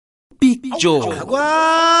Big Joe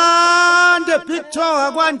Akwande picture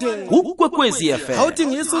akwande ukwekwezi FM awuthi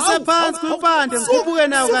ngisuse phansi kwipande ngikhuphuke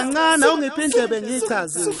nayo kancane awungiphindlebe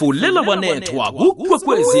ngichaze Fulela Wanethwa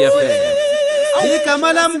ukwekwezi FM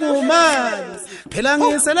igama lami ngumani phela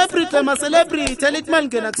ngiyicelebrity ama-celebrity elithi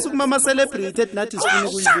malingena kusukuma ama-celebrity ethi nathi sifuna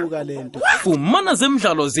ukuyibuka lento fumana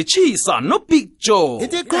zemidlalo zitshisa no Big Joe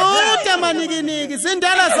ithi qhuda manikiniki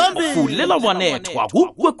zindala zombili Fulela Wanethwa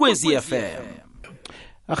ukwekwezi FM.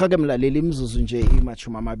 Akhake mlaleli imzuzu nje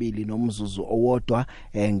imachuma amabili nomzuzu owodwa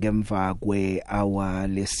ngemva kwe-hour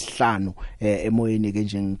lesihlanu emoyeni ke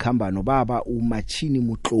nje ngikhamba nobaba uMachini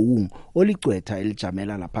Motloung oligcwetha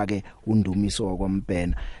elijamela lapha ke uNdumiso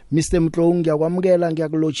wakwaMabena. Mr Motloung ngiyakwamukela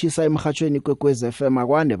ngiyakulochisa emhathweni kwekwezi FM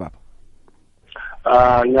akwande baba.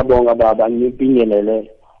 Ngiyabonga baba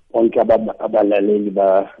ngibingelele bonke abalaleli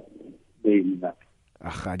beyina.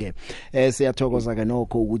 Ahake siyathokoza ke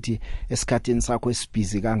nokho ukuthi esikhatini sakho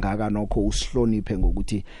esibhizi kangaka nokho usihloniphe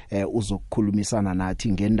ngokuthi uzokukhulumisana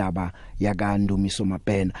nathi ngendaba yakandumiso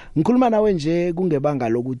Mabena. Ngikhuluma nawe nje kungebanga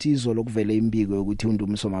lokuthi izolo kuvele imbiko yokuthi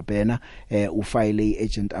uNdumiso Mabena ufile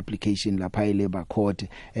iagent application lapha eLabour Court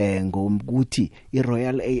ngokuthi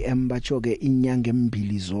iRoyal AM bachoke inyanga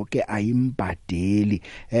embili zonke ayimbadeli.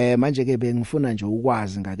 Manje ke bengifuna nje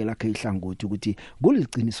ukwazi ngake lakhe ihlangothi ukuthi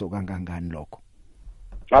kuliciniso kangangani lokho.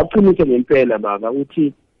 Aqinise ngempela baba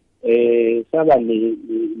uthi saba le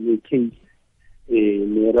case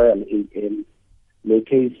le Royal AM le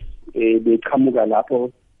case beqhamuka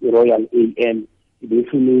lapho iRoyal AM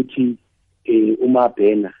befuna ukuthi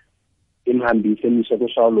uMabena imhambise emisho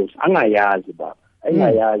koShawulos angayazi baba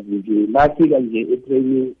angayazi nje bafika nje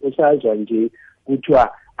etraining usazwa nje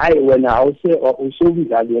kuthiwa ayi wena awuse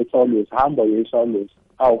usumdlali weShawulos hamba weShawulos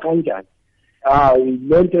awu kanjani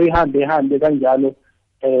lento ihambe kanjalo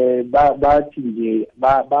bathi nje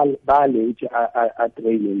bale ukuthi a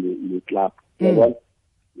train le club yabona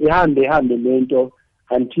ihambe lento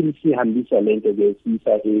until sihambisa lento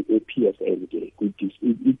besisa ePSL ke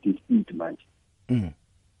dispute manje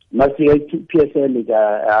mase PSL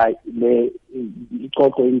le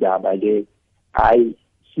ixoxo indaba le hayi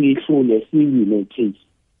sihlule siwine case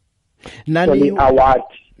nani award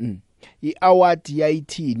iaward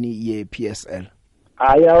yayithini yePSL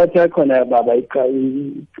ayawatha khona baba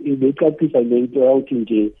ibecaphisa lento awuthi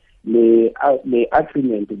nje le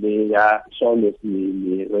agreement le ya Shawulos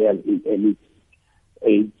ni Royal AM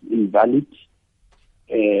is invalid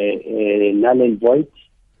null and void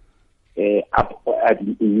up at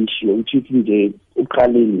initial which is nje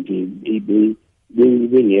uqaleni nje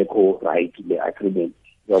bengekho right le agreement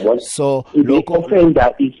yabona so the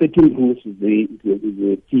offender is setting rules the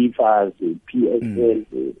FIFA the PSL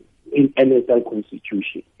in NSL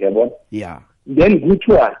constitution yabona then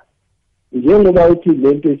kuthiwa njengoba uthi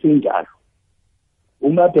lento esinjalo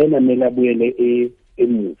uMabena mele abuyele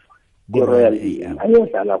emuva Royal AM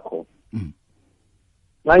ayodlala khona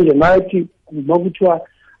manje mathi kuthiwa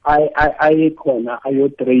ayekhona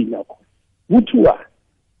ayotrainer khona kuthiwa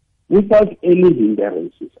without any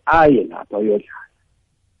hindrances aye lapha ayodlala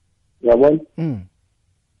yabona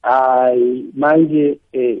manje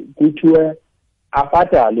kuthiwa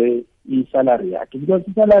aphatalwe isalary yakhe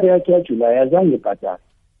because isalary yakhe yaJuly azange ibhatalwe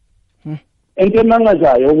ento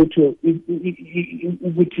mangazayo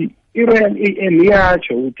ukuthi iRoyal AM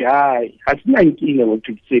yacho ukuthi hayi asinankinga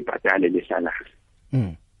ukuthi sibhatale le salary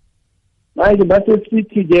manje base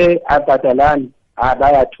sithi ke abhatalani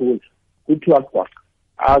abayathula kuthiwa kwaqa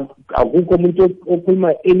akukho umuntu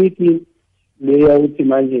okhuluma anything leyo ukuthi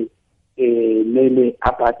manje lele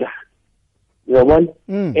abhatala yabona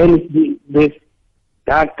and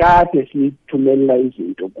kakade sithumelela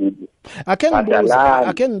izinto kubo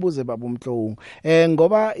ake ngibuze baba uMtloung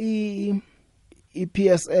ngoba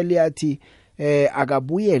iPSL yathi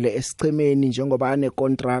akabuyele esichemeni njengoba ane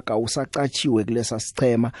contract usacatshiwe kulesa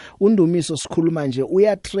sichema uNdumiso sikhuluma nje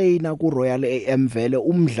uyatraina kuRoyal AM vele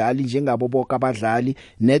umdlali njengabo bonke abadlali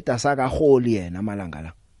neda sakaholi yena amalanga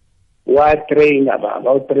la watraina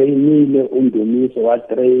baba utrainile uNdumiso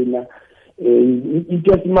watraina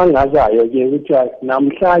into esimangazayo ke ukuthi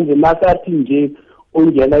namhlanje masathi nje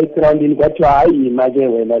ungena egroundini kwathi hayi manje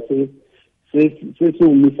wena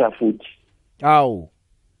sesiwumisa futhi awu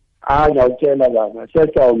ngiyakutshela baba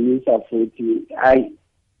sesawumisa futhi hayi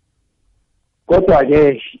kodwa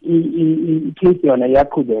ke i-case yona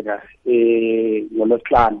yaqhubeka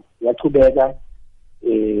ngolosihlanu yaqhubeka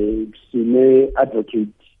sine advocate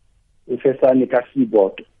uFesani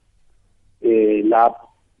kaSiboto lapho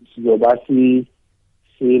sizoba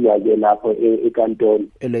silwa ke lapho enkantolo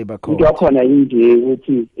eLabour Court into yakhona inje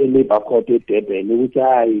ukuthi eLabour Court eDurban ukuthi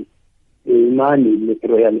hayi imani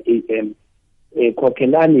leRoyal AM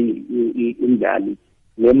khokhelani imidlali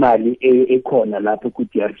nemali ekhona lapho ku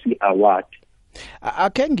DRC award.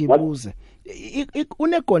 Akhe ngibuze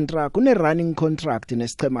une running contract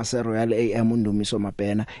nesichema seRoyal AM uNdumiso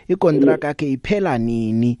Mabena. Icontract yakhe iphela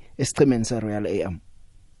nini esichemeni seRoyal AM?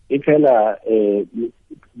 Iphela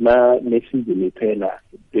next season iphela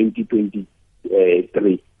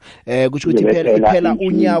 2023. Kusho ukuthi iphela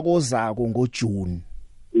unyaka ozako ngoJune.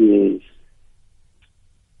 Yes.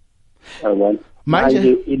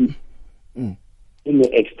 Manje in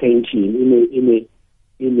extension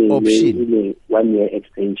in option 1 year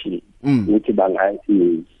extension ukuthi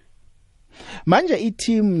bangayi. Manje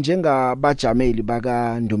i-team njengabajameli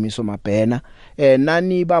baka Ndumiso Mabena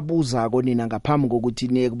nani babuza konina ngaphambi kokuthi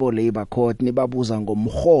niye kubo Labor Court nibabuza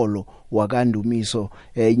ngomholo wakandumiso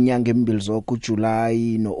inyanga embili zoku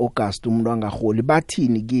July noAugust umuntu angaholi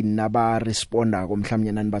bathini kini naba responda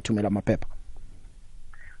komhlanje nani bathumela amaphepha?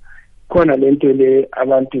 Khona lento le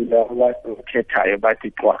abantu abakhethayo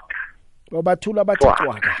bathi xwaka. Bathula bathi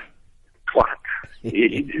xwaka.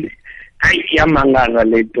 Hayi yamangaza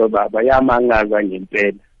lento baba yamangaza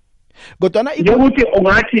ngempela. Kodwa ukuthi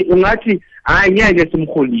ungathi hayi ngeke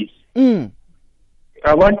simkholisi.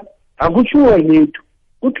 Yabona akushiwo lethu.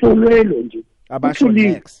 Kuthulwelo nje. Abasho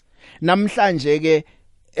next. Namhlanje ke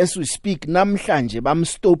as we speak namhlanje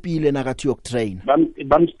bamstopile nakathi yokutrain.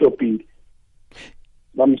 Bamstopile.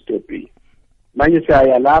 Manje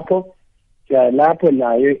saya lapho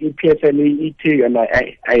nayo iPSL ithi yona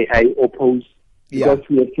I oppose because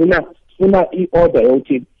funa iorder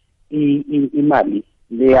yokuthi imali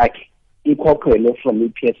leyakhe ikhokhelwe from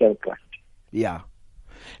iPSL grant. Yeah.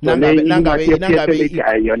 Nangabe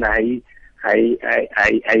yona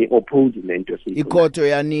I oppose lento sikhona. Ikhoto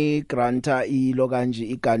yani granta ilo kanje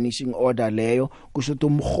igarnishing order leyo kusho ukuthi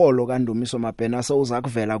umholo kaNdumiso Mabena sewuza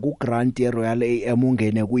kuvela ku grant yeRoyal AM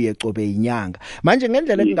ungene kuye cobe inyanga. Manje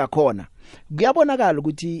ngendlela engakhona kuyabonakala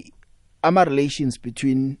ukuthi ama relations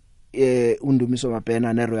between uNdumiso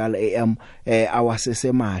Mabena neRoyal AM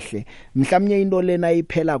awasesemahle. Mhlawumnye into lena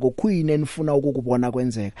iphela kokuyini enifuna ukukubona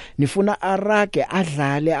kwenzeka. Nifuna arage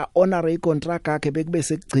adlale ahonor icontract yakhe bekube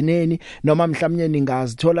sekugcineni noma mhlawumnye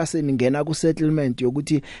ningazithola seningena ku settlement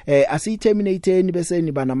yokuthi asiyiterminateni bese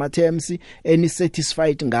niba nama terms eni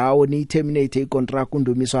satisfied ngawo ni terminate icontract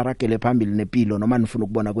uNdumiso aragele phambili nepilo noma nifuna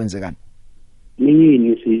ukubona kwenzekani?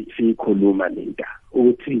 Nini sikhuluma lenta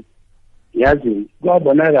ukuthi yazi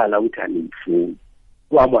kwabonakala ukuthi animfuni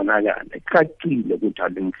kwabonakala ecacile ukuthi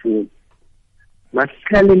animfuni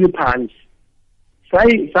masikhaleni phansi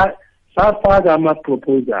safaka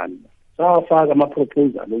ama-proposal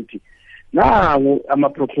ukuthi nangu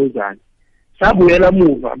ama-proposal sabuyela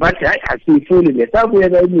muva bathi hayi asifuni le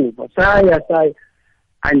sabuyela emuva saya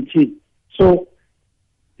until so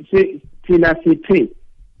thina sithi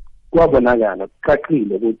kwabonakala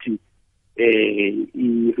kucacile ukuthi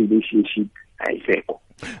i-relationship ayisekho.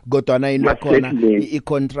 Kodwa na inokhona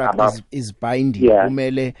i-contract is binding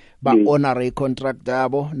kumele ba honor i-contract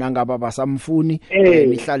yabo nangaba basamfuni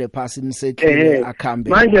nihlale phansi nisethe akhambe.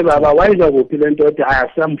 Manje baba wayizwa kuphi lento ethi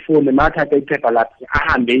ayasamfuni mathatha iphepha lapha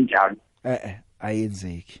ahambe njalo.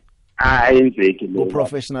 Ayenzeki. Ayenzeki lo.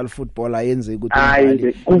 Professional football ayenzeki ukuthi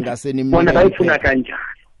ngasenimini. Bona bayifuna kanjalo.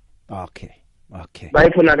 Okay.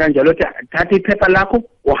 Bayifuna kanjalo ukuthi thatha iphepha lakho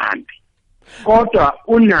uhambe. Kodwa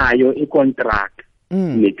unayo icontract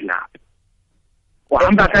neclub.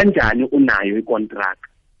 Uhamba kanjani unayo icontract?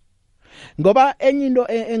 Ngoba enye into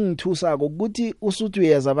engithusa ukuthi usuthi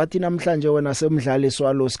uyeza bathi namhlanje wena semdlali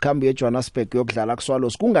Swallows sikhambe eJohannesburg yokudlala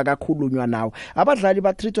kuSwallows kungakakhulunywa nawo. Abadlali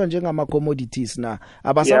batreatwa njengama commodities na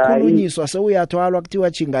abasakhulunyiswa sewuyathwalwa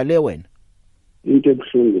kuthiwa chingale wena. Into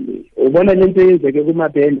ebuhlungu le. Ubona lento yenzeke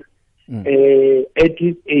kuMabena at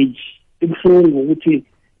his age ibuhlungu ukuthi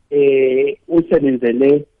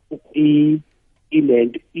usebenzele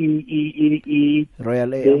iland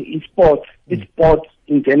Royal AM sports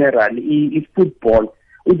in general football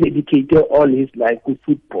udedicate all his life to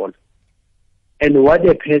football, and what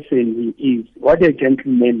a person he is, what a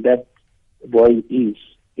gentleman that boy is,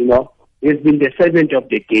 you know, he's been the servant of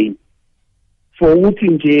the game for ukuthi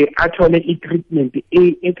nje athole i-treatment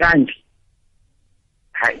ekanje.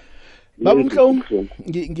 Hayi Baba Mhlongo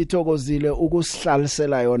ngithokozile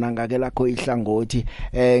ukusihlalisela yona ngake lakho ihlangothi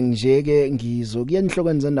njeke ngizokuya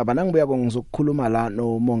enhlokweni zendaba nangibuya ngizokukhuluma la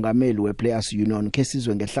nomongameli wePlayers Union ke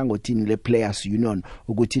sizwe ngehlangothini lePlayers Union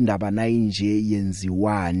ukuthi indaba nayi nje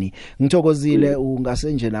yenziwani. Ngithokozile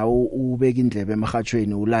ungasenje nawo ubeka indlebe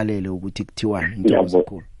emhathweni ulalele ukuthi kuthiwani. Ngithokoza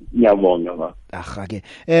kakhulu. Ngiyabonga baba. Ke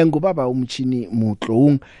ngubaba uMchini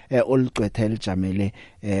Motloung olicwetha elijamele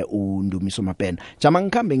uNdumiso Mabena. Jama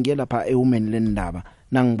ngikhambe ngiye lapha ewomen lendaba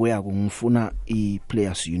nangibuya ngifuna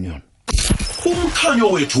iPlayers Union.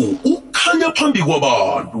 Umkhanyo wethu ukhanya phambi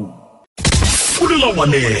kwabantu. Fulela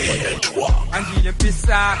Wanethwa. Angile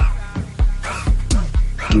pisa.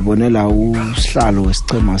 Ngibonela usihlalo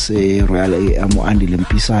wesicema seRoyal AM Andile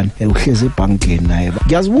Mpisane uhleze ebankeni naye.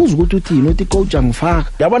 Ngiyazibuza ukuthi uthini uthi coach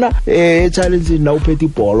angifaka. Yabona challenge na uphethe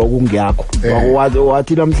ibhola kungiyakho.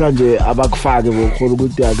 Wathi namhlanje abakufake bokhona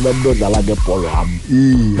ukuthi akubadlala ngebhola wami.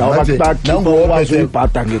 Nawubakuthatha ngokwazi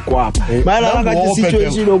ibhada ngekwapha. Mara ngathi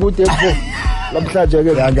situation ukuthi namhlanje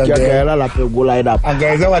ke ngiyagela lapha ku-line up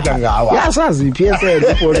angeze wathi ngawa yasazi PSL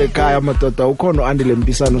ibhola ekhaya amadoda ukhona Andile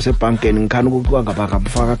Mpisane usebankeni ngikhana ukuthi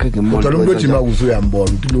kwangabafaka khe ngimona kodwa umuntu ojima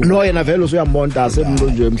uzuyambona no yena vele usuyambona asemntu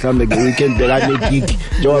nje mhlambe ngeweekend bekane gig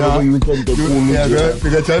njengoba kuyiweekend enkulu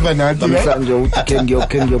ngiyajaiva nathi namhlanje uthi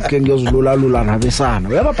khe ngiyozulula nabesana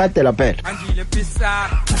uyababhadela phela Angile pisa.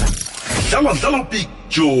 Dlala Big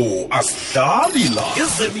Joe asidlali la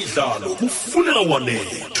ezemidlalo kufunela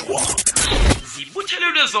Wanethwa.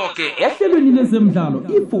 Zibuthelelwe zonke ehlelweni lezemidlalo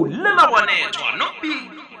ifulela Wanethwa no Big.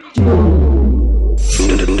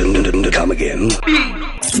 Come again.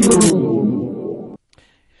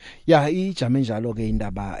 Ya ijame njalo ke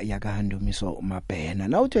indaba yaka Ndumiso Mabena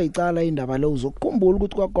nawuthi uyicala indaba le uzokukhumbula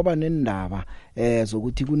ukuthi kwakuba nendaba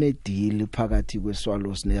zokuthi kune deal phakathi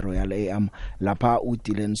kweSwallows neRoyal AM lapha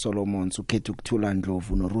uDylan Solomons ukhetha ukuthula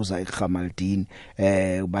Ndlovu noRuza eGamaldini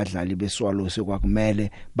badlali beSwallows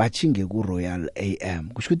kwakumele bachinge kuRoyal AM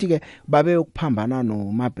kusho ukuthi ke babe ukuphambana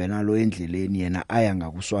noMabena lo endleleni yena aya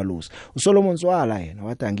ngakuSwallows uSolomons wala yena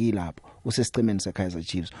wathi angilapho usesicemeni seKaizer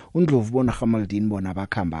Chiefs uNdlovu bona Gamaldini bona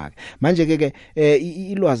bakhamba manje ke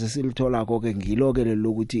ilwazi silithola konke ngiloke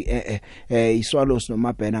lokuthi iSwallows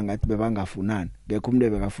noMabena ngathi bebangafunani bekho umntu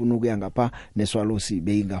bekafuna ukuya ngapha neSwallows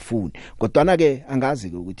beyingafuni kodwa ke angazi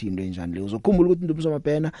ke ukuthi into enjani le uzokhumbula ukuthi Ndumiso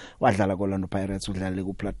Mabena wadlala koLorlando Pirates udlala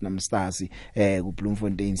kuPlatinum Stars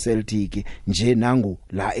kuBloemfontein Celtic nje nangu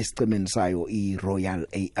la esicemeni sayo iRoyal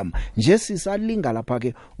AM nje sisalinga lapha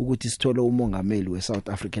ke ukuthi sithole umongameli weSouth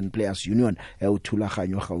African Players Union uthula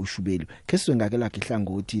Khanyoga uShubeli ke sizongake lakhe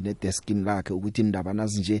ihlangothi nedeskin lakhe ukuthi indaba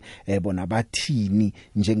nazi nje bona bathini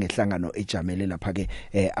njengehlangano ejamele lapha ke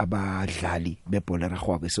abadlali bebhola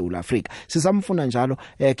ragwako eSouth Africa sisamfuna njalo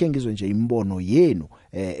ke ngizwe nje imbono yenu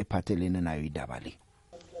ephathelene nayo indaba le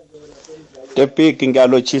The Big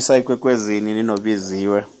ngiyalochisa ikwekwezini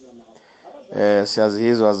ninobiziwe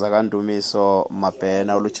siyazizwa zakandumiso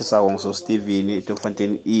Mabena uluchisa ngso Steven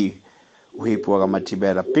Tufontein uhipho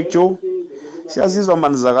kaMathibela Big Joe siyazizwa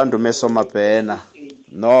mani zakandumiso Mabena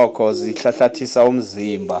nokho zihlahlathisa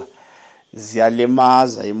umzimba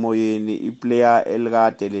ziyalimaza emoyeni iplayer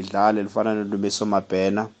elikade lidlala lifana noNdumiso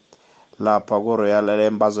Mabena lapha kuRoyal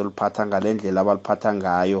AM bazoliphatha ngalendlela abaliphatha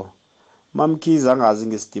ngayo Mamkhize angazi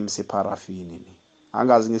ngestim separafini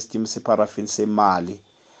angazi ngestim separafini semali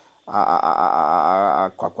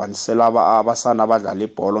akwakwanisela abasana abadlala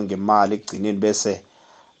ibhola ngemali egcineni bese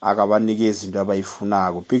akabanikeza into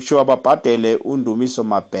abayifunako picture ababhadele uNdumiso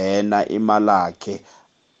Mabena imali yakhe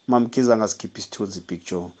Mamkhize angasikhipha isithunzi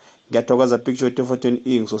picture ngiyathokoza picture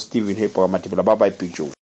Tufontein so Steven Hepho Matibela bye bye picture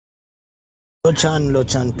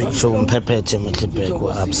Lochan picture umphephethe eMiddelburg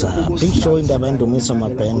waAbsa picture indaba eNdumiso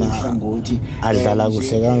Mabena adlala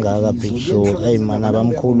kuhle kangaka picture eyimana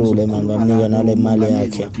abamkhulule manje bamnika nale mali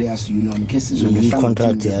yakhe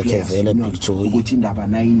i-contract yakhe vele picture ukuthi indaba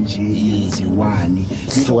nayi nje yenziwani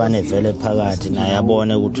hlukane vele phakathi naye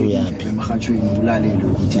abone ukuthi uyapi emhathweni ulalele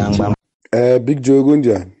ukuthi Big Joe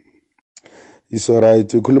kunjani It's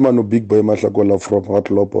alright ukhuluma no Big Boy Mahlakola from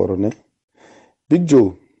Watloporo ne Big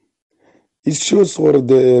Joe it shows where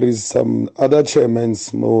there is some other chairmen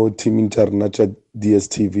more team international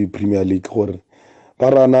DStv Premier League or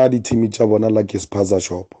parana the team each bona like a spaza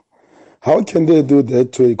shop. How can they do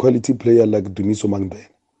that to a quality player like Ndumiso Mabena?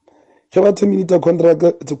 Have a minute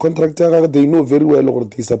contractor they know very well what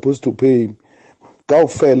they're supposed to pay him. Go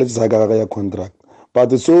fair let's say contract. But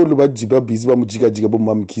the soul ba jiba busy ba mojiga bo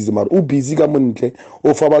Mamkhize mara o busy ka montle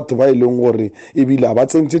o fa batho ba ileng gore e bila ba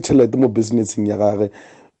tsentse tšhelete mo businessing ya gage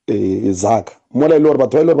zaka mola ile gore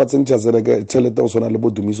batho ba ile ba tsentse tšhelete o sona le bo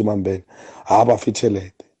Ndumiso Mabena ha ba fe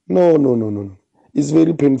tšhelete no it's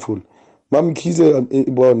very painful Mamkhize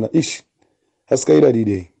bona ish askaira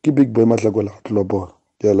dide ke Big Boy Mahlakola Tloporo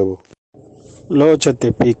ke lebo lo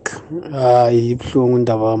The Big ibhlungu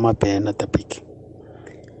indaba Mabena The Big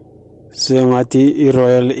sengathi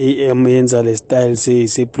iRoyal AM yenza le style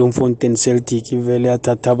se-Bloemfontein Celtic vele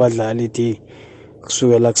yathatha abadlali thi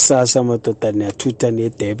kusukela kusasa madoda neyathutha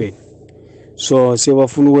neDurban so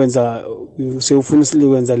sefuna ukwenza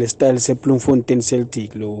le style se-Bloemfontein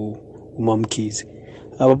Celtic lo uMamkhize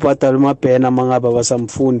ababhadala uMabena mangaba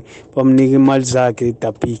basamfuni bamnika imali zakhe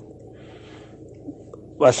Dapi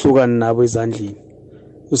bahlukana nabo ezandleni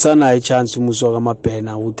usanayo ichance umuso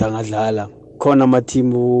kaMabena ukuthi angadlala khona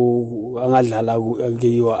amathimu angadlala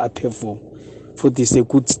akiwa aperform futhi is a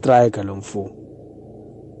good striker lo mfo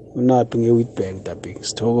unapi ngeWitbank Dapi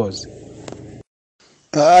sithokoze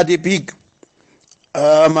the big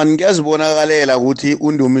man ngiyazibonakalela ukuthi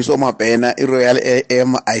uNdumiso Mabena iRoyal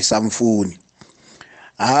AM ayisamfuni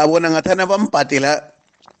bona ngathana bambhadela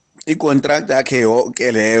icontract yakhe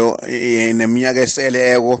yonke leyo neminyaka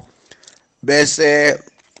eseleko bese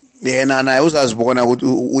yena naye uzazibona ukuthi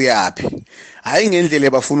uyapi hayi ngendlela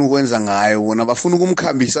bafuna ukwenza ngayo bona bafuna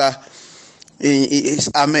ukumkhambisa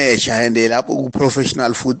amateur and lapho ku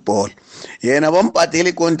professional football yena bambhadela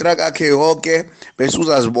icontract yakhe yonke bese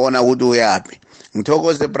uzazibona ukuthi uyapi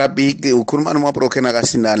ngithokoze Brabik ukhuluma noma broken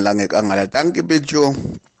akasindani la ngekangala thank you Big Joe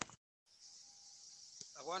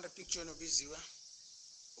akwanda picture nobiziwe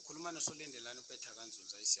ukhuluma nosolendelana uphetha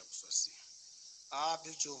kanzunza isiyabuswasi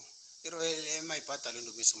Big Joe iRoyal emayibhadala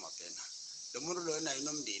uNdumiso Mabena lo muntu lo nayo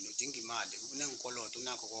nomndeni udinga imali kunenkoloto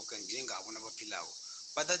unakho konke njengabo nabaphilako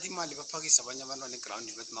bathatha imali baphakisa abanye abantwana eground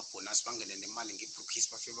bethi mabonus bangene nemali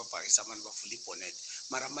ngeBrookis bafike baphakisa abantu bafula ibonnet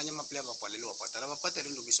mara abanye amaplayer babhalelwa babhadala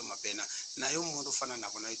uNdumiso Mabena naye umuntu ufana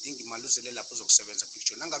nabo nayo idinga imali uzele lapho uzokusebenza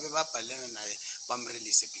picture nangabe babhalelana naye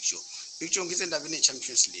bamrelease picture ngize ndabeni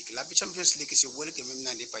eChampions League lapha eChampions League siyobona igame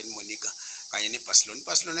emnandi eBayern Munich kanye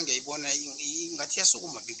neBarcelona ngiyayibona ngathi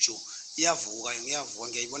yasukuma picture iyavuka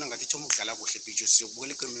ngiyayibona ngathi thoma ukudlala kuhle picture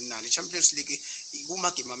siyobukela igame emnandi eChampions League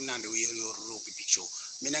kumagame amnandi weEurope picture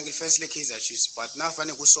mina ngilifirst le Kaizer Chiefs but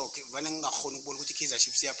nafane kusoke vane ngingakhona ukubona ukuthi Kaizer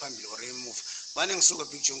Chiefs iyaphambili or remove vane ngisuka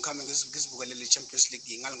picture ngikhambe ngizibukele Champions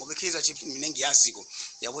League ngali ngoba Kaizer Chiefs mina ngiyaziko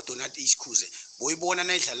yabo Donald Isikhuze boyibona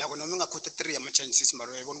nayidlala ko noma ingakhotha 3 ama chances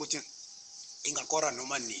mara uyayibona ukuthi ingakora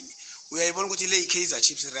noma nini uyayibona ukuthi le Kaizer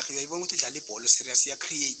Chiefs reg uyayibona ukuthi idlala ibhola serious ya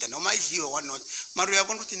creator noma idliwe 1-0 mara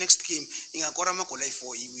uyabona ukuthi next game ingakora amagola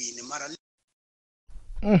ayi4 iwine mara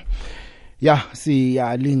ya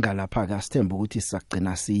siyalinga lapha ka sithemba ukuthi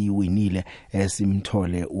sizagcina siyiwinile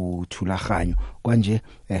simthole uthulaganyo kanje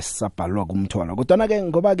sisabhalwa kumthola kodwa ke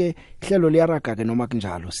ngoba ke ihlelo liyaraga ke noma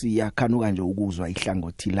kunjalo siyakhanuka nje ukuzwa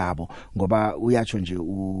ihlangothi labo ngoba uyatsho nje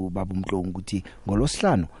ubaba uMhlongo ukuthi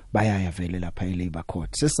ngolosihlanu bayaya vele lapha eLabour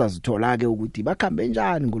Court sesazithola ke ukuthi bakhambe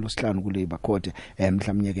njani ngolosihlanu kuLabour Court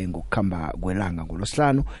mhlawumnye ke ngokukhamba kwelanga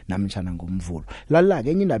ngolosihlanu namtjana ngomvulo lala ke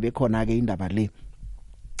enye indaba ekhona ke indaba le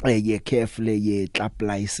ye carefully ye club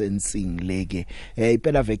licensing leke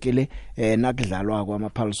iphela vekele nakudlalwa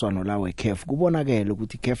kwamaphaliswano lawe CAF kubonakala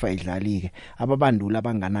ukuthi CAF ayidlalike ababandula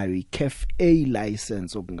abanganayo iCAF A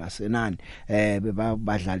license okungasenani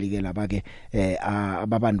bebadlalike laba ke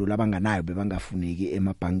ababandula abanganayo bebangafuneki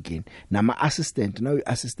emabhankeni nama assistant nayo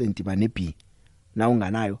assistant bane B na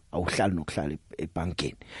unganayo awuhlali nokuhlala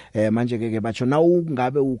ebankeni manje ke batsho na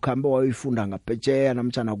ungabe ukhambe wayifunda ngaphetsheya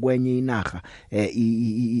namtjana kwenye inaga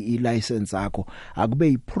I license yakho akube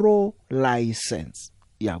iPro license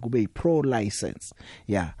ya kube iPro license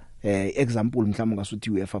ya example mhlawumbe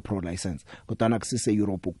ngasuthi UEFA Pro license kodwa kusise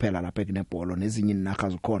Europe kuphela lapha kunebhola nezinye inaga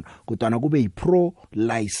zikhona kodwa kube iPro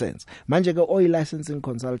license manje ke oil licensing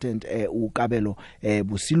consultant uKabelo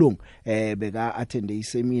Busilung beka attend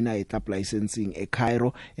iseminar eClub licensing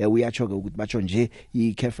eCairo uyatsho ke ukuthi batsho nje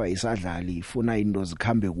iCAF isadlali ifuna into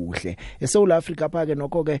zikhambe kuhle eSouth Africa pha ke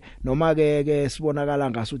nokho ke noma ke sibonakala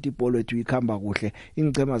ngasuthi ibhola lethu ikhamba kuhle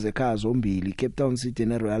ingcema zekhaya zombili Cape Town City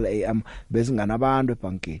neRoyal AM bezingana abantu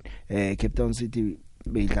ebankeni Cape Town City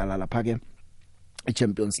beyidlala lapha ke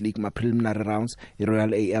Champions League ma preliminary rounds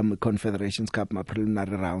iRoyal AM Confederations Cup ma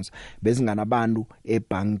preliminary rounds bezingana abantu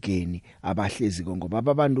ebankeni abahlezi ngoba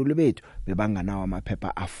ababanduli bethu bebanganawo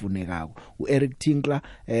amaphepha afunekako uEric Tinkler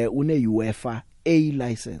une UEFA A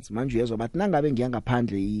license manje uyezwa bathi nangabe ngiya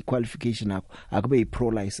ngaphandle iqualification yakho akube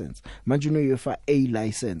iPro license manje une UEFA A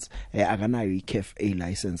license akanayo iCAF A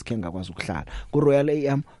license ke ngakwazi ukuhlala ku Royal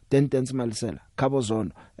AM Tentens Malisela Khabo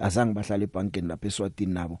Zono azange bahlala ebankeni lapha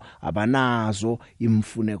eSwatini nabo abanazo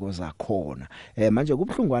imfuneko zakhona manje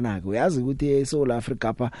kubhlungwana ke uyazi ukuthi eSouth Africa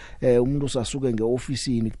apha umuntu usasuke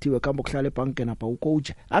ngeofisini kuthiwe khamba ukuhlala ebankeni apha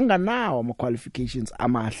ucoach anganawo ama qualifications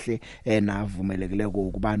amahle navumelekileko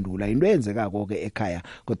ukubandula into eyenzekako ke ekhaya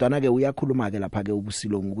kodwa ke uyakhuluma ke lapha ke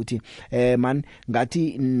ubusilongo ukuthi man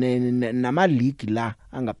ngathi nama league la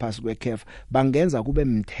angaphasi kweCAF bangenza kube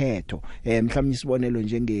mthetho mhlawumnye isibonelo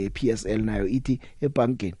njenge PSL nayo ithi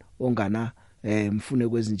ebankeni ongana mfune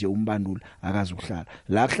kwezinje umbandula akazi ukuhlala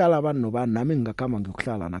la kuhlala abantu nobani nami ngingakhamba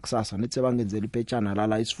ngikuhlala nakusasa nethe bangenzela iphetshana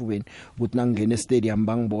la isifubeni ukuthi nangingena estadium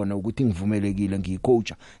bangibona ukuthi ngivumelekile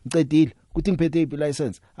ngiyicoacha ngicedile kuthi ngiphethe iphi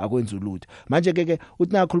license akwenza ulutho manje ke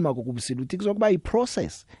uthi nakhuluma kokubusila uthi kuzokuba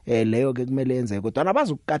iprocess leyo ke kumele yenze kodwa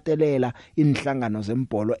abazukukatelela inhlangano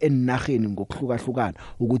zembholo enarheni ngokuhlukahlukana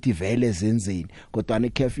ukuthi vele zenzeni kodwa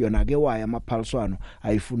neCAF yona ke waya amaphaliswano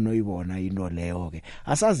ayifuni noyibona into leyo ke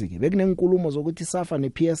asazi ke bekunenkulumo zokuthi SAFA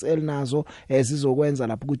nePSL nazo zizokwenza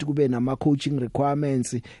lapho ukuthi kube nama coaching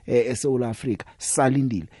requirements eSouth Africa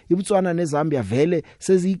salindile iBotswana neZambia vele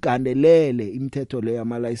sezigandelele imithetho leyo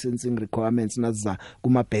ama licensing requirements naza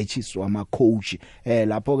kuma batches wama coach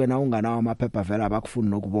lapho ke na unganawo amaphepha vele abakufuni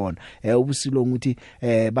nokubona ubusilo ukuthi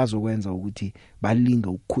bazokwenza ukuthi balinge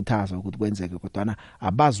ukukhuthaza ukuthi kwenzeke kodwa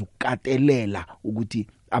abazukatelela ukuthi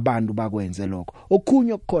abantu bakwenze lokho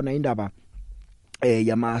okhunye okukhona indaba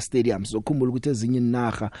yama stadiums sokhumbula ukuthi ezinye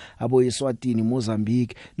inarha abo eSwatini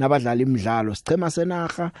Mozambique nabadlala imidlalo sichema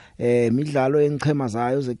senarha imidlalo engichema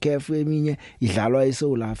zayo zeCAF eminye idlalwa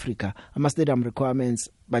eSouth Africa ama stadium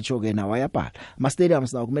requirements bacho ke nawo ayabhala ama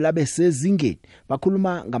stadiums nawo kumele abe sezingeni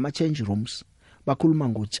bakhuluma ngama change rooms bakhuluma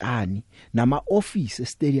ngotshani nama office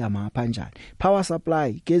stadium apha njani power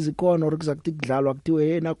supply gezi khona or kuzakuthi kudlalwa kuthiwe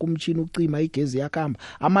yena kumtshini ucima igezi yakhamba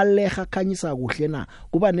amaleha khanyisa kuhle na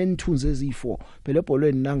kuba nenithunzi ezi4 phela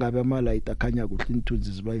ebholweni nangabe amalight akhanya kuhle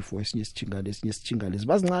inithunzi ziba i4 esinye sitshingale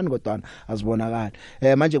zibazincane kodwa azibonakala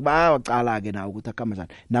manje bayacala ke nawo ukuthi akhamba njani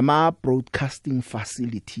nama broadcasting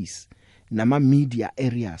facilities nama media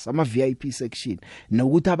areas ama VIP section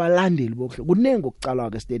nokuthi abalandeli bokuhle kunengi okucalwa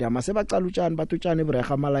ke stadium asebacala utshani bathi utshani ebrega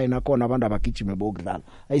amaline akhona abantu abagijime bokudlala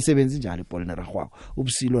ayisebenzi njalo ibhola neragwako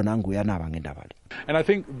ubusilo nanguya naba ngendaba le. And I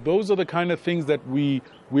think those are the kind of things that we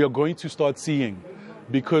are going to start seeing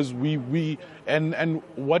because we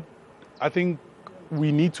what I think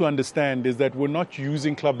we need to understand is that we're not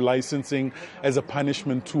using club licensing as a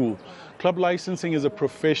punishment tool. Club licensing is a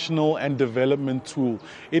professional and development tool.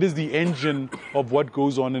 It is the engine of what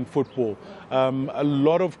goes on in football. A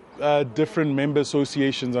lot of different member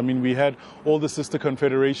associations, I mean, we had all the sister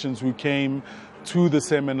confederations who came to the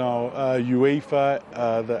seminar, UEFA,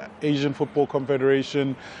 the Asian Football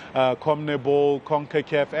Confederation, CONMEBOL,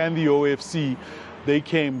 CONCACAF, and the OFC. They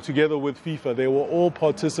came together with FIFA. They were all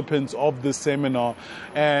participants of this seminar,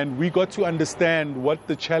 and we got to understand what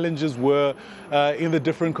the challenges were in the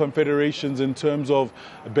different confederations in terms of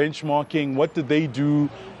benchmarking. What did they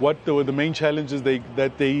do? What were the main challenges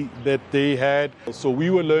that they had? So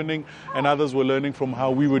we were learning, and others were learning from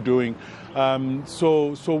how we were doing.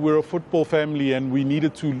 So we're a football family, and we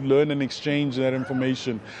needed to learn and exchange that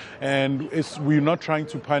information. And we're not trying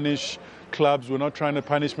to punish clubs, we're not trying to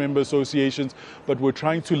punish member associations, but we're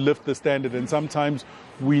trying to lift the standard, and sometimes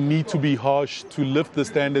we need to be harsh to lift the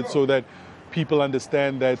standard so that people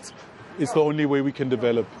understand that it's the only way we can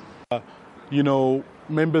develop.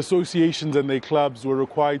 Member associations and their clubs were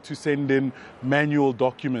required to send in manual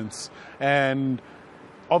documents, and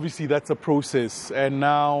obviously that's a process, and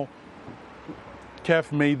now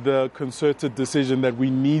CAF made the concerted decision that we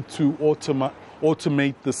need to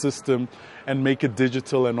automate the system and make it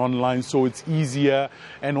digital and online so it's easier,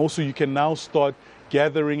 and also you can now start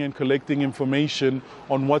gathering and collecting information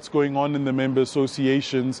on what's going on in the member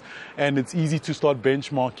associations, and it's easy to start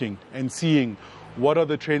benchmarking and seeing what are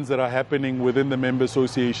the trends that are happening within the member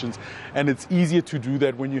associations, and it's easier to do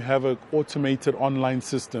that when you have an automated online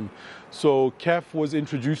system. So CAF was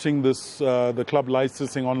introducing this the club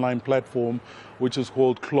licensing online platform, which is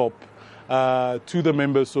called CLOP, to the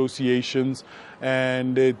member associations,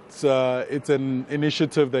 and it's an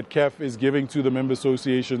initiative that CAF is giving to the member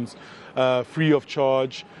associations free of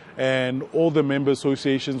charge, and all the member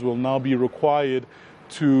associations will now be required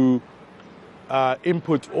to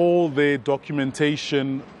input all their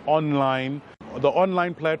documentation online. The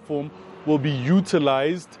online platform will be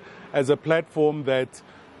utilized as a platform that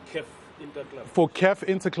for CAF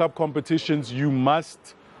interclub competitions you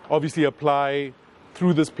must obviously apply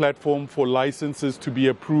through this platform for licenses to be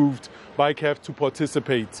approved by CAF to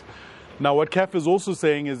participate. Now what CAF is also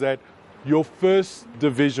saying is that your first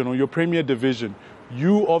division or your premier division,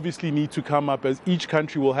 you obviously need to come up, as each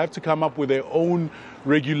country will have to come up with their own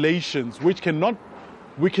regulations, which can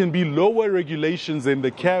be lower regulations than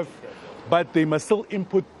the CAF, but they must still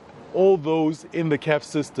input all those in the CAF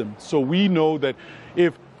system. So we know that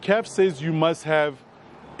if CAF says you must have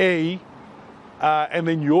A, and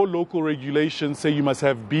then your local regulations say you must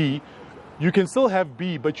have B, you can still have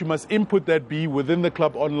B, but you must input that B within the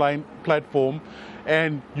club online platform,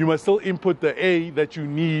 and you must still input the A that you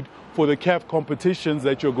need for the CAF competitions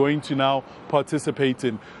that you're going to now participate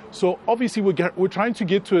in. So obviously we're trying to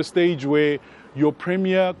get to a stage where your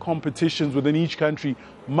premier competitions within each country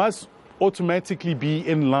must automatically be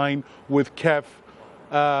in line with CAF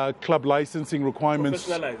club licensing requirements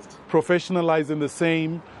professionalized in the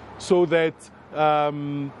same, so that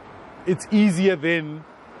it's easier then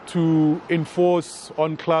to enforce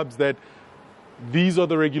on clubs that these are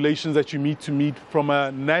the regulations that you need to meet from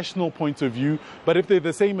a national point of view. But if they're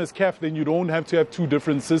the same as CAF, then you don't have to have two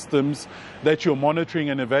different systems that you're monitoring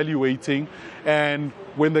and evaluating. And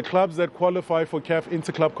when the clubs that qualify for CAF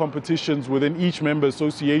interclub competitions within each member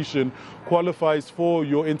association qualifies for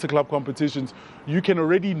your interclub competitions, you can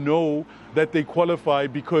already know that they qualify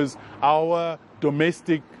because our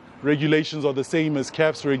domestic regulations are the same as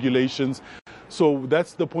CAF's regulations. So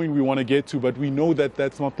that's the point we want to get to, but we know that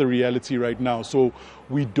that's not the reality right now. So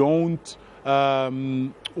we don't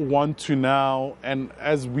want to now, and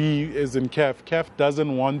as in CAF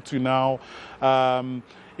doesn't want to now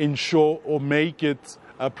ensure or make it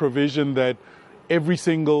a provision that every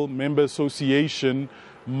single member association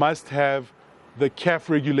must have the CAF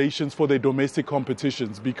regulations for their domestic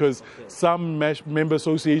competitions, because some member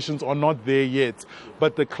associations are not there yet.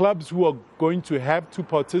 But the clubs who are going to have to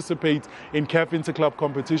participate in CAF interclub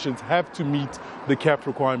competitions have to meet the CAF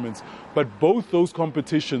requirements. But both those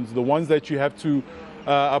competitions, the ones that you have to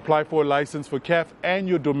apply for a license for CAF and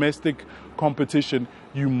your domestic competition,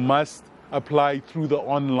 you must apply through the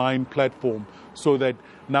online platform, so that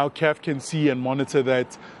now CAF can see and monitor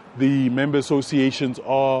that the member associations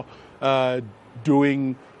are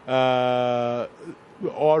doing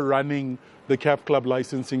or running the CAF club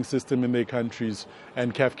licensing system in their countries,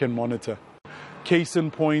 and CAF can monitor. Case in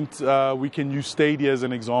point, we can use Stadia as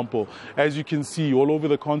an example. As you can see all over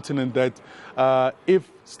the continent that if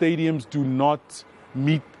stadiums do not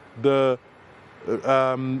meet the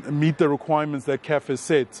requirements that CAF has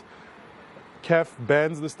set, CAF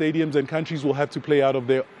bans the stadiums and countries will have to play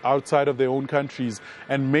outside of their own countries.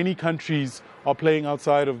 And many countries are playing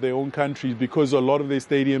outside of their own countries because a lot of their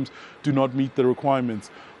stadiums do not meet the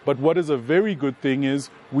requirements. But what is a very good thing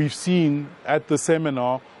is we've seen at the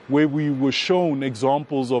seminar where we were shown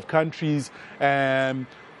examples of countries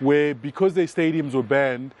where, because their stadiums were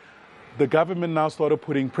banned, the government now started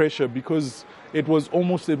putting pressure, because it was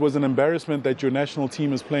an embarrassment that your national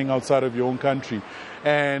team is playing outside of your own country.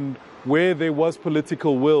 And where there was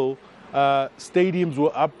political will, stadiums were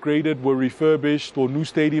upgraded, were refurbished, or new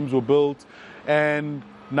stadiums were built, and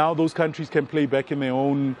now those countries can play back in their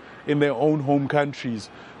own home countries.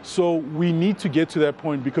 So we need to get to that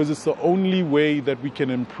point, because it's the only way that we can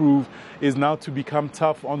improve is now to become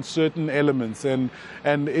tough on certain elements, and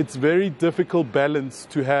it's very difficult balance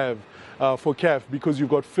to have for CAF, because you've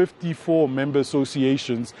got 54 member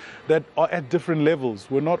associations that are at different levels.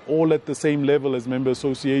 We're not all at the same level as member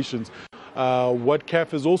associations. What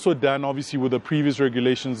CAF has also done, obviously with the previous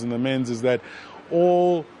regulations in the men's, is that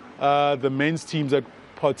all the men's teams that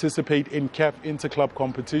participate in CAF interclub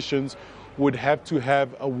competitions would have to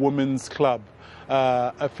have a women's club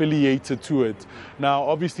affiliated to it. Now,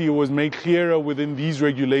 obviously, it was made clearer within these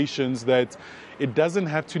regulations that it doesn't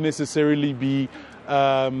have to necessarily be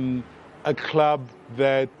a club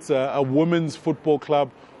that a women's football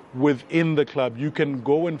club within the club. You can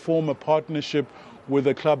go and form a partnership with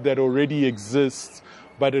a club that already exists,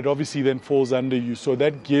 but it obviously then falls under you. So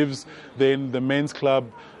that gives then the men's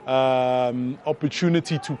club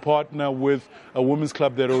opportunity to partner with a women's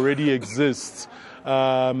club that already exists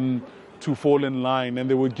to fall in line.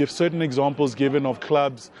 And they would give certain examples given of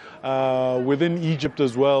clubs within Egypt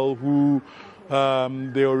as well who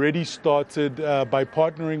they already started by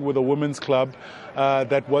partnering with a women's club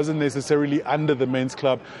that wasn't necessarily under the men's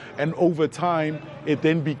club. And over time, it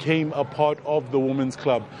then became a part of the women's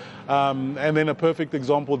club. And then a perfect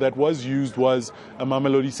example that was used was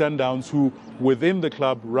Mamelodi Sundowns, who within the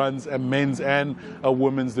club runs a men's and a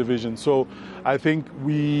women's division. So I think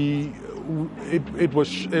it was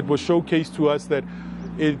showcased to us that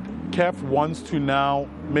CAF wants to now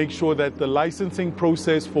make sure that the licensing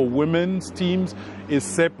process for women's teams is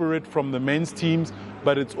separate from the men's teams,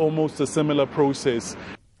 but it's almost a similar process.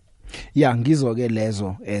 Ya ngizoke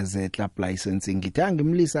lezo as club licensing ngitha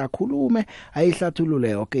ngimlisa akhulume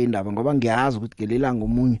ayihlathulule okay indaba ngoba ngiyazi ukuthi ngelela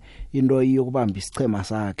ngomunye into yokubamba isichema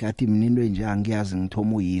sakhe athi mina into enje angiyazi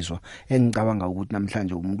ngithoma uyizwa engicabanga ukuthi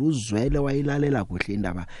namhlanje umuntu uzwele wayilalela kuhle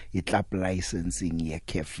indaba ye-club licensing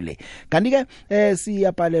ye-CAF le. Kanti ke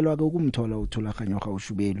siyapalelwa ke ukumthola uThulakanywa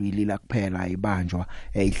uShubelu ilila kuphela ibanjwa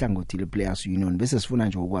ihlangothi le Players Union bese sifuna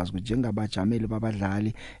nje ukwazi ukuthi njengabajameli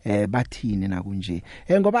babadlali bathini na kunje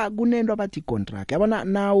ngoba kunento abathi contract yabona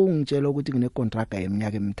nawo ungitshela ukuthi kune contract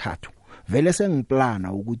yeminyaka emithathu vele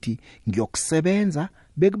sengiplana ukuthi ngiyokusebenza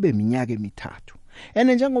bekube iminyaka emithathu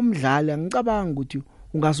ene njengomdlali ngicabanga ukuthi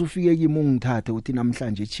ungasufike kimi ungithathe uthi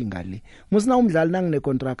namhlanje echinga le musina umdlali nangine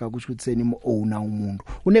contract akusho ukuthi seni owner umuntu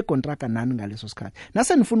une contract nani ngaleso sikhathi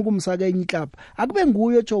nase nifuna ukumsaka enye club akube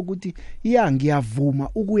nguye otsho ukuthi iya ngiyavuma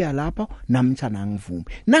ukuya lapha namtjana ngivumi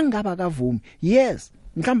nangaba kavumi yes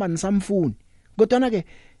mhlamba nisamfuni kodwa ke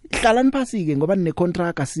hlalani phasi ke ngoba nine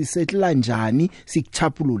contract asisetla kanjani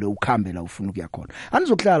sikuchapulule ukhambe la ufuna ukuya khona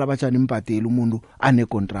anizokuhlala bajani impatela umuntu ane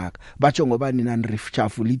contract batsho ngoba nina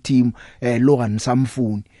nirifchafula team lo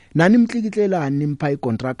anisamfuni nani imhlikihlelani nimpha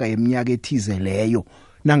icontract yeminyaka ethize leyo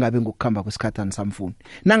nangabe ngokukhamba kwesikhathi anisamfuni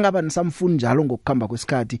nangaba nisamfuni njalo ngokukhamba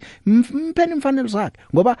kwesikhathi mpheni imfanelo zakhe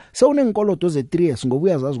ngoba sewunenkolodo ze3 years ngoba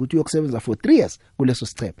uyazazi ukuthi uyokusebenza for 3 years kuleso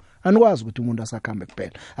sichepho anikwazi ukuthi umuntu asakhambe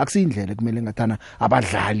kuphela akusindlela kumele ngathana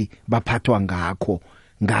abadlali baphathwa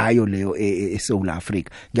ngayo leyo eSouth Africa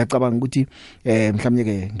ngiyacabanga ukuthi mhlawumnye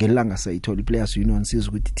ke ngelanga sayithola iPlayers Union siza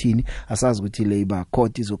ukuthi thini asazi ukuthi Labour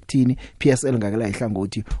Court izokuthini PSL ngakela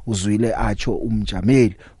ihlangothi uzwile atsho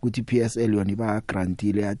umjameli ukuthi PSL yona iba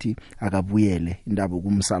grantile yathi akabuyele indaba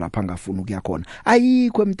kumsala phangafuna ukuya khona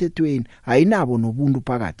ayikho emthethweni ayinabo nobuntu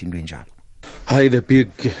phakathi into enjalo. Hi the big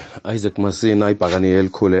Isaac Masina ibhakani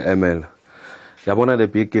elikhulu ML yabona the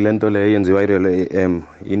big lento le yenziwa iReal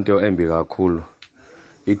into embi kakhulu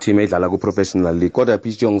i-team edlala ku-professional league kodwa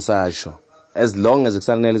pitch ngisasho as long as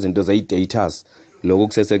kusanele izinto zeyi-datas lokho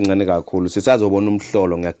kusesencane kakhulu sisazobona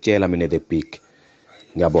umhlolo ngiyakutshela mina the big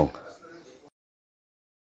ngiyabonga.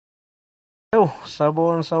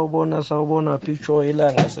 Sawubona picture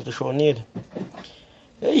ilanga selishonile.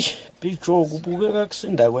 Hey picture kubukeka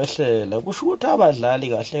kusinda kwehlela kusho ukuthi abadlali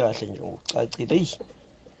kahle nje ucacile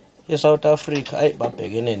eSouth Africa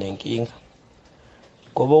babhekene nenkinga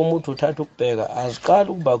ngoba umuntu uthatha ukubheka aziqala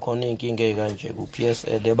ukuba khona inkinga ekanje ku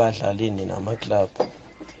PSL ebadlalini nama club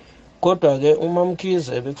kodwa ke uma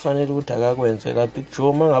Mkhize bekufanele ukuthi akakwenze la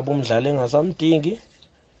picture mangabe umdlali engasamdingi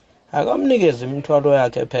akamnikeze imithwalo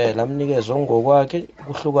yakhe phela amnikeze ngokwakhe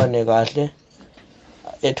kuhlukane kahle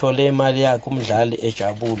ethole imali yakhe umdlali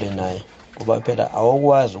ejabule naye kuba phela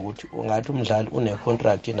awukwazi ukuthi ungathi umdlali une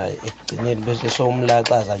contract naye ekugcineni bese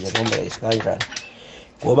somlaxaza nje noma isikanjani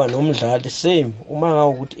ngoba nomdlali same uma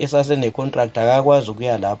ngawukuthi esasene contract akakwazi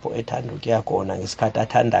ukuya lapho ethanda ukuya khona ngesikhathi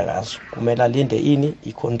athanda ngaso kumele alinde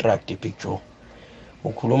i-contract picture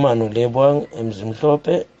ukhuluma noLebo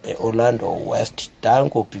emzimhlophe eOrlando West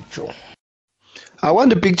danko picture. I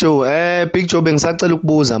want the picture picture bengisacela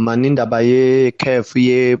ukubuza mani indaba ye-CAF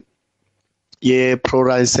ye pro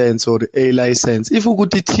license or A license if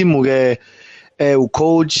ukuthi team ke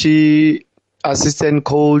ucoach assistant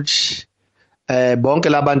coach bonke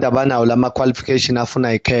labantu abanawo lama qualification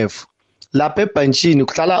afuna iCAF lapha ebenchini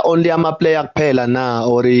kuhlala only ama player kuphela na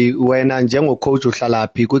or wena njengo coach uhlala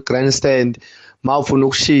phi ku grandstand mawufuna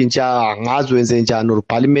ukushintsha ngazi wenze njani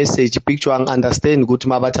ubhala imessage picture understand ukuthi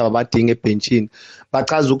mabathi abadinga ebenchini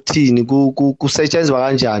bachaza ukuthini kusetshenzwa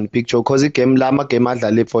kanjani picture because igame lama game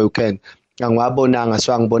adlala for you can angwabonanga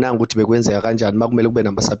so angibonanga ukuthi bekwenzeka kanjani makumele kube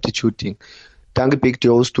nama substituting. Thank you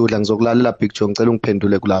picture uSidudla ngizokulalela picture ngicela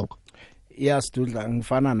ungiphendule kulapho. Sidudla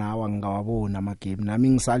ngifana nawe ngingawabona ama game nami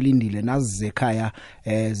ngisalindile nazi ekhaya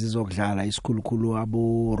zizokudlala isikhulukhulu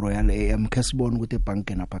abo Royal AM kesibona ukuthi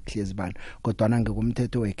ebankeni apha kuhlezi bani kodwa nange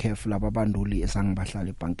kumthetho weCAF laba abanduli esangibahlala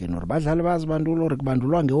ebankeni or badlali bazibandula or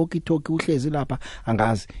kubandulwa ngewalkie talkie uhlezi lapha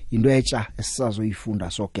angazi into etsha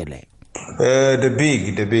esisazoyifunda sonke leyo. The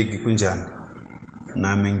big kunjani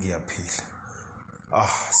nami ngiyaphila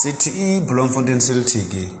sithi iBloemfontein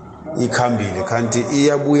Celtic ikhambile kanti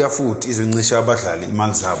iyabuya futhi izoncisha abadlali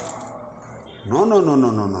imali zabo.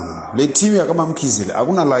 No le team yakamamkhizile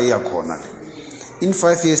akunala iyakhona le in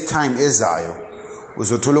 5 years time ezayo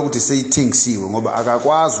uzothola ukuthi seyithingisiwe ngoba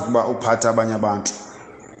akakwazi ukuba uphatha abanye abantu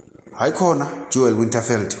hayi khona Joel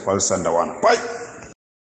Winterfeld walisanda 1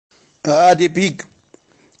 bye. The big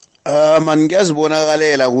man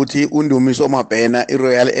ngiyazibonakalela ukuthi uNdumiso Mabena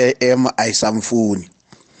iRoyal AM ayisamfuni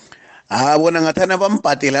bona ngathana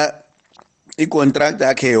bambhadela icontract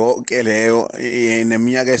yakhe yonke leyo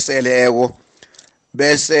neminyaka eseleko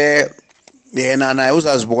bese yena naye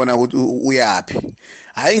uzazibona ukuthi uyapi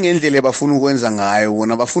hayi ngendlela bafuna ukwenza ngayo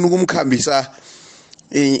bona bafuna ukumkhambisa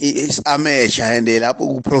amateur and lapho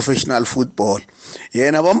ku professional football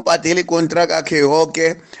yena bambhadela icontract yakhe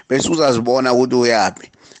yonke bese uzazibona ukuthi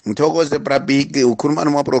uyapi. Ngithokoze Brabik ukhuluma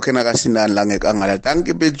noma broken akasindani la ngekangala. Thank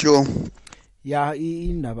you Bijo.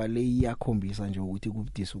 Indaba le iyakhombisa nje ukuthi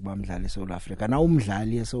kubudisa ukuba umdlali eSouth Africa na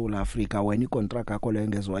umdlali eSouth Africa wena icontract yakho leyo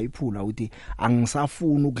ngezwe iphula ukuthi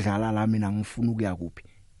angisafuni ukudlala la mina ngifuna ukuya kuphi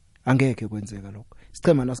angeke kwenzeka lokho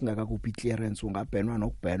Sichema nasingakakuphi clearance ungabhenwa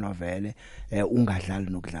nokubhenwa vele ungadlali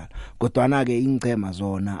nokudlala. Kodwa ke ingcema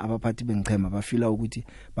zona abaphathi bengchema bafila ukuthi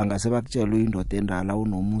bangase bakutshela uyindoda endala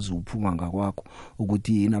unomuzi uphuma ngakwakho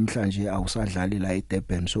ukuthi namhlanje awusadlali la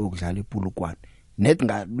eDurban so ukudlala ePulukwane. Net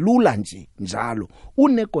ngalula nje njalo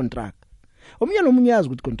une contract. Omnye nomunye yazi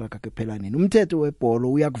ukuthi contract yakhe phela nini. Umthetho webhola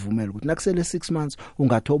uyakuvumela ukuthi nakusele 6 months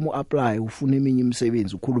ungathoma uapply ufuna eminye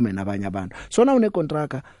imisebenzi ukhulume nabanye abantu. So na une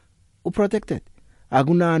contract uprotected.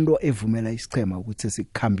 Akunanto evumela isichema ukuthi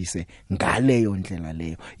sikukhambise ngaleyo ndlela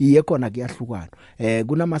leyo. Iye khona kuyahlukana.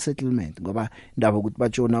 Kunama settlement ngoba indaba ukuthi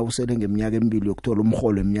batshona usele ngeminyaka emibili yokuthola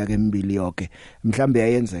umholo eminyaka emibili yonke. Mhlambe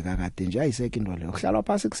yayenzeka kade nje ayiseke into leyo. Kuhlala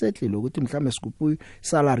phasi kusettle ukuthi mhlambe sikuphi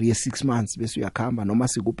salary ye 6 months bese uyakhamba noma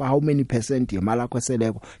sikupha how many percent yemali yakho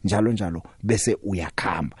seleko njalo bese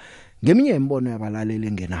uyakhamba. Ngeminye imbono yabalaleli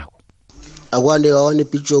engenako. Akwande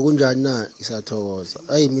picture kunjani na isathokoza.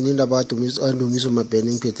 Ayi mina indaba kaNdumiso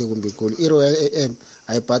Mabena ngiphethe kumbe ikoli. iRoyal AM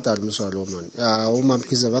ayibhadali umswalo man.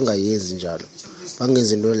 Umamkhize bangayenzi njalo.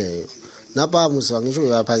 Bangenza into leyo. Napa musa ngisho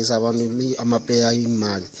uyaphakisa abantu amapeya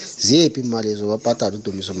imali. Ziphi imali ezobabhadala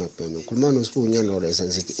uNdumiso Mabena? Ukhuluma noSibunya no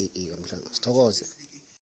license AA kamhlanga. Sithokoze.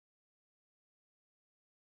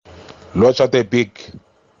 Locha the big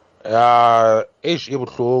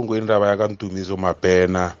ibuhlungu indaba yakaNdumiso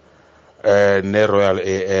Mabena ne Royal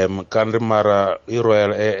AM kanti mara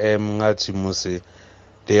iRoyal AM ngathi musi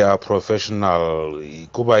they are professional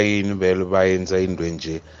kuba yini vele bayenza into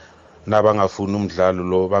nje nabangafuna umdlalo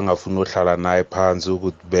lo bangafuna uhlala naye phansi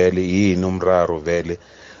ukuthi vele yini umraro vele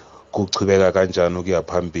kuchibeka kanjani ukuya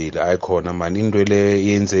phambili ayikhona man into le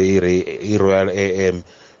yenze iRoyal AM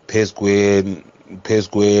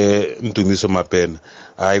phezwe Ndumiso Mabena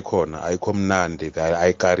ayikhona ayikho mnandi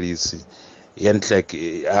ayikarisi yenhle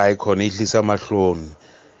ayikhona ihlisa amahloni.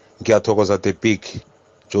 Ngiyathokoza the big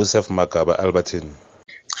Joseph Magaba Albertine.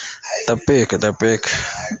 The big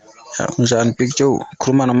njani Big Joe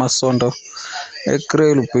khuluma namasondo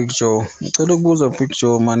ekrelu Big Joe. Ngicela ukubuza Big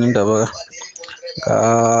Joe man indaba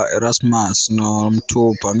ka Erasmus no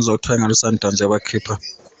Mthupha ngizothenga leSundowns yabakhipha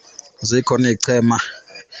zikhona ichema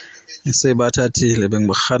sebathathile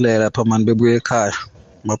bengibahalela lapha man bebuye ekhaya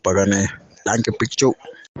mabhakane. Thank you Big Joe.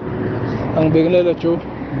 Angibingelela Joe,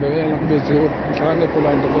 ngibingelela kubeziwe ngihlangane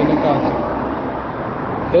ePolandi benenkazi.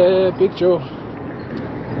 Big Joe.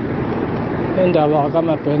 Indaba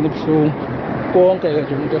kaMabena ibuhlungu. Konke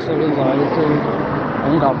nje umuntu osebenzayo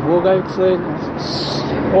angavuka ekuseni.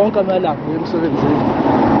 Wonke amalanga emsebenzini.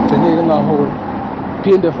 Gcinile ngaholi.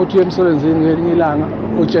 Phinde futhi emsebenzini ngelinye ilanga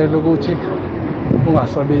utshela ukuthi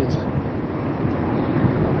ungasabenzi.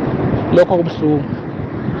 Lokho kubuhlungu.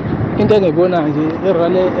 Into engibona nje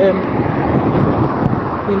iRoyal AM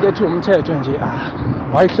into ethi umthetho nje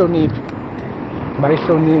wayihloniphi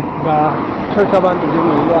bathatha abantu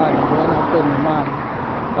njengolwane bona kunemali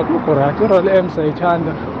akukho right. iRoyal AM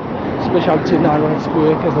sayithanda special team nayo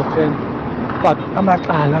sibuye KZN but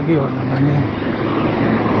amacala kuyona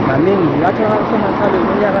maningi yathi asenathale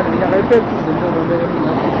nonyaka iphephi izinto le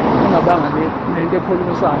ungabanga nento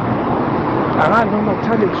ekhulumisayo angani noma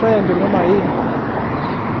kuthanda kushayende noma yini.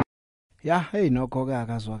 Hey nokho ke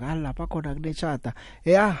akazwakala lapha khona kunechata.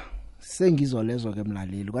 Sengizolezo ke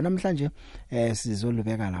mlaleli. Kwanamhlanje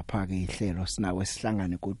sizolubeka lapha ke ihlelo sinawe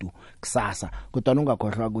sihlangane kodwa kusasa. Kodwa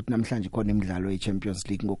ungakhohlwa ukuthi namhlanje khona imidlalo yeChampions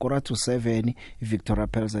League ngo-7 iVictoria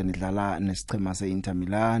Pilsen idlala nesichema seInter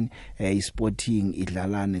Milan, iSporting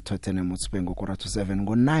idlala neTottenham Hotspur ngo-7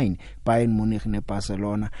 ngo-9 Bayern Munich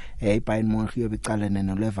neBarcelona. iBayern Munich yobicalene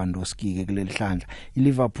noLewandowski ke kuleli hlandla.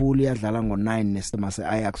 iLiverpool iyadlala ngo-9 nesichema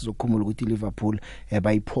seAjax zokhumula ukuthi iLiverpool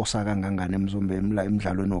bayiphosa kangangane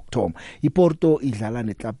emidlalweni wokthoma. iPorto idlala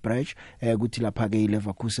neClub Brugge kuthi lapha ke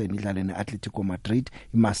iLeverkusen idlala neAtletico Madrid,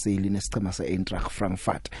 iMarseille nesichema seEintracht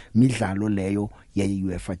Frankfurt. Midlalo leyo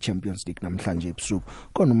ye-UEFA Champions League namhlanje ebusuku.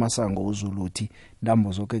 Khona uMasango uZulu uthi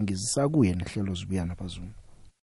ndambo zonke ngizisa kuye nehlelo zibuyana phezulu.